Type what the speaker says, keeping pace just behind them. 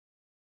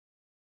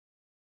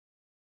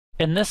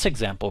In this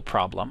example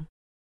problem,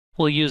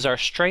 we'll use our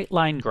straight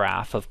line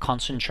graph of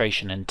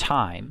concentration and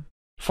time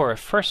for a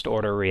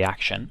first-order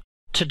reaction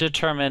to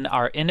determine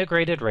our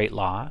integrated rate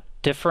law,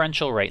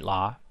 differential rate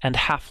law, and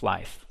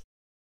half-life.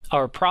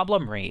 Our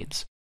problem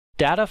reads,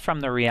 data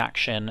from the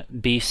reaction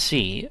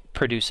BC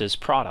produces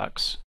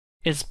products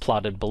is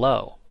plotted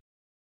below.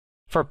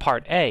 For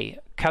part A,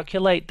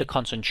 calculate the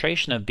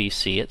concentration of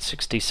BC at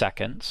 60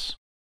 seconds.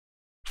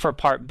 For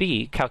part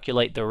B,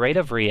 calculate the rate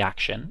of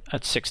reaction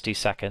at 60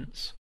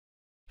 seconds.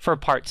 For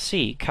part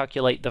C,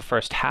 calculate the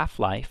first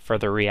half-life for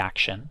the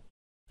reaction.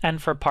 And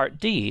for part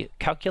D,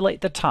 calculate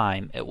the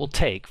time it will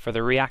take for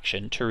the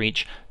reaction to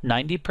reach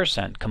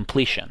 90%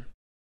 completion.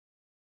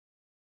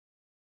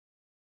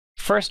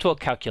 First, we'll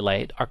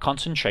calculate our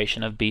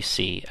concentration of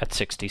BC at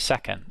 60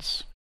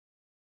 seconds.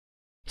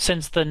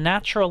 Since the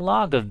natural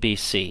log of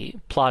BC,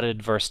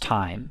 plotted versus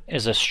time,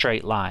 is a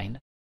straight line,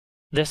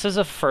 this is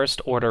a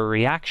first-order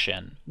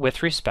reaction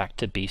with respect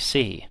to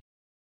BC.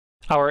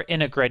 Our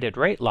integrated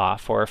rate law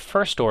for a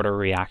first-order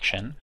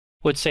reaction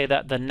would say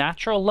that the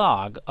natural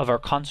log of our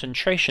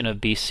concentration of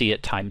BC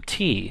at time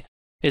t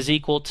is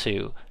equal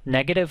to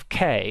negative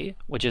k,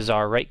 which is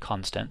our rate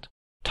constant,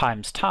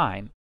 times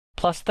time,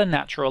 plus the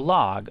natural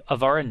log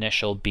of our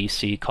initial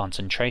BC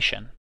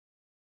concentration.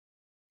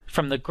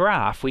 From the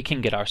graph, we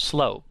can get our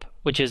slope,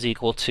 which is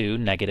equal to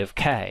negative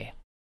k.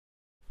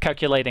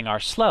 Calculating our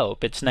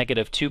slope, it's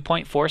negative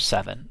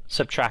 2.47,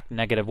 subtract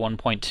negative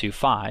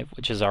 1.25,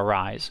 which is our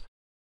rise,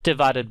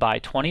 divided by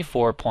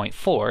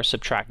 24.4,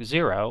 subtract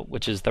 0,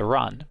 which is the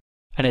run,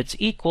 and it's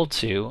equal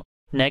to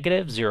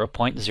negative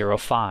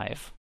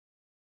 0.05.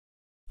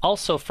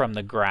 Also from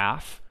the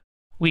graph,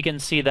 we can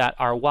see that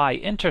our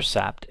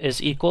y-intercept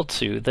is equal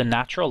to the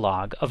natural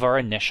log of our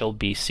initial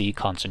BC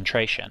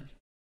concentration,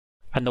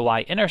 and the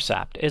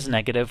y-intercept is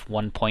negative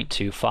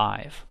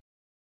 1.25.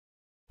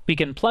 We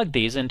can plug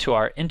these into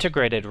our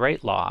integrated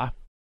rate law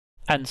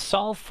and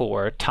solve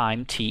for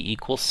time t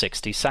equals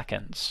 60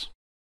 seconds.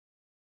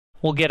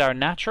 We'll get our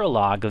natural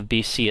log of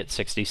BC at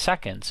 60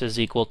 seconds is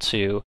equal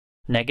to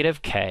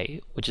negative k,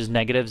 which is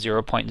negative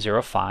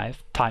 0.05,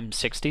 times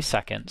 60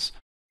 seconds,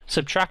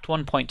 subtract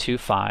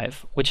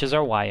 1.25, which is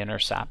our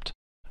y-intercept,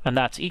 and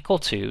that's equal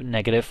to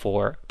negative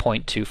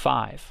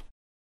 4.25.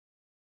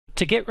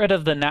 To get rid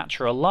of the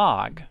natural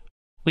log,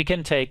 we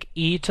can take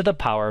e to the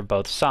power of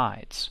both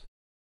sides.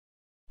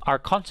 Our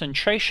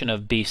concentration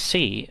of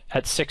BC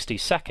at 60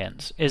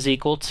 seconds is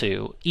equal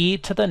to e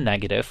to the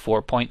negative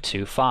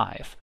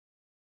 4.25,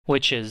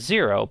 which is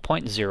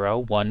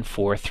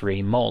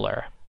 0.0143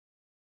 molar.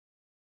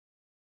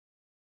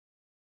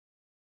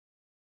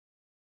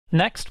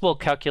 Next, we'll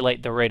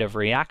calculate the rate of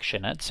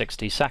reaction at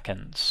 60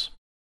 seconds.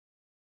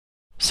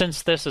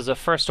 Since this is a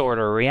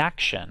first-order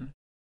reaction,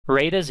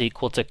 rate is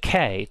equal to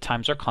k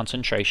times our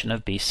concentration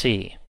of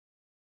BC.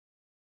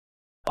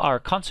 Our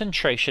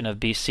concentration of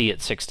BC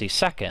at 60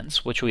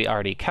 seconds, which we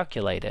already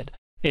calculated,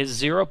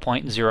 is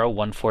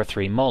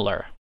 0.0143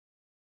 molar.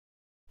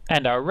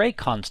 And our rate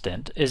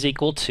constant is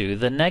equal to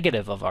the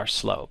negative of our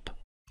slope,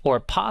 or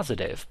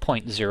positive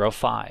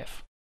 0.05.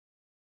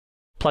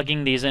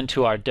 Plugging these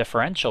into our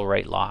differential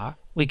rate law,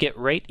 we get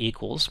rate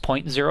equals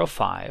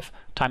 0.05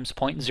 times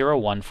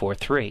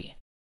 0.0143,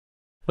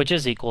 which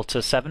is equal to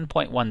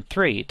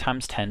 7.13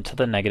 times 10 to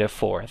the negative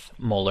 4th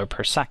molar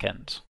per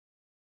second.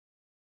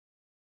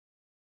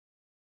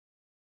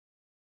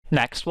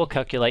 Next, we'll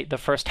calculate the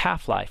first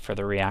half-life for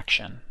the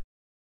reaction.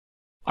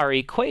 Our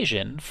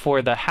equation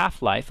for the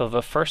half-life of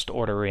a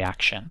first-order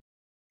reaction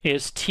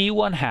is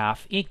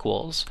T1/2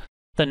 equals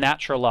the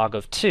natural log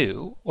of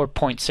 2, or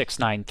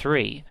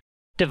 0.693,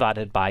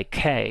 divided by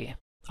k,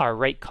 our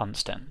rate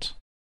constant.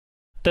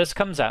 This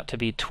comes out to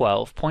be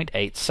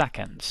 12.8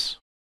 seconds.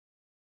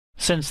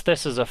 Since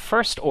this is a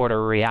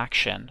first-order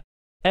reaction,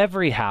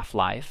 every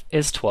half-life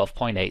is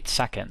 12.8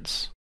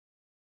 seconds.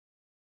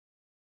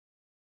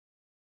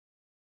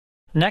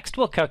 Next,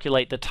 we'll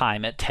calculate the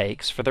time it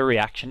takes for the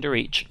reaction to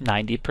reach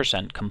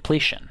 90%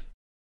 completion.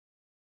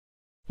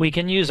 We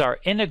can use our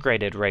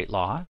integrated rate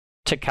law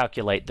to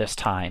calculate this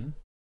time.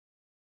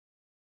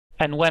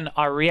 And when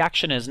our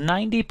reaction is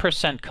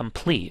 90%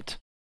 complete,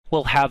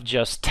 we'll have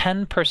just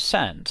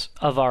 10%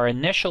 of our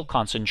initial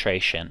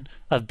concentration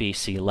of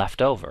BC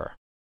left over,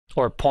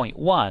 or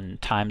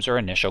 0.1 times our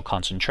initial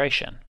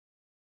concentration.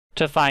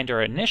 To find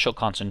our initial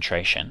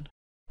concentration,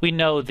 we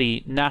know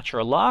the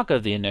natural log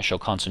of the initial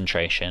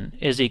concentration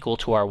is equal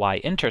to our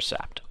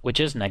y-intercept, which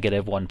is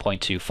negative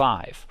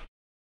 1.25.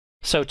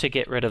 So to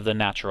get rid of the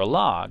natural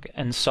log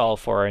and solve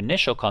for our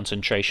initial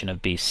concentration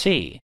of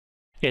BC,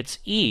 it's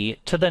e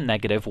to the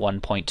negative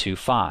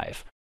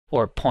 1.25,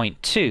 or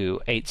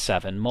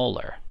 0.287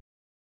 molar.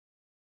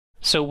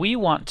 So we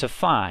want to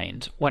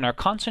find when our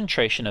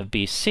concentration of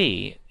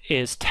BC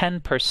is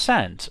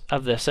 10%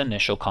 of this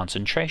initial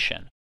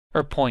concentration,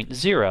 or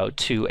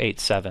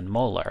 0.0287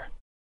 molar.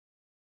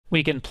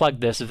 We can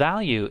plug this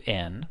value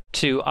in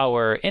to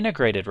our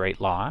integrated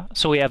rate law,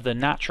 so we have the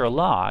natural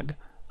log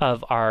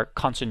of our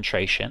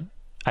concentration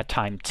at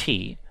time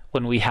t,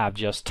 when we have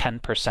just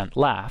 10%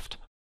 left,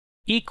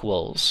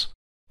 equals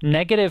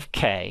negative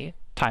k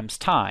times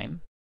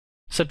time,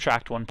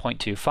 subtract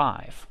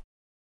 1.25.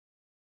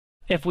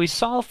 If we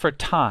solve for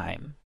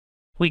time,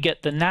 we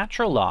get the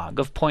natural log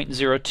of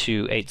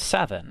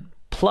 0.0287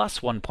 plus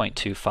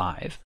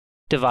 1.25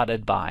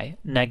 divided by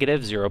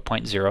negative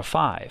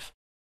 0.05,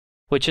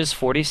 which is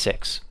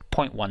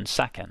 46.1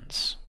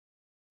 seconds.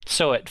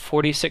 So at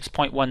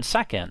 46.1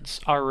 seconds,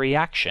 our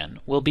reaction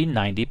will be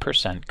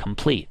 90%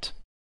 complete.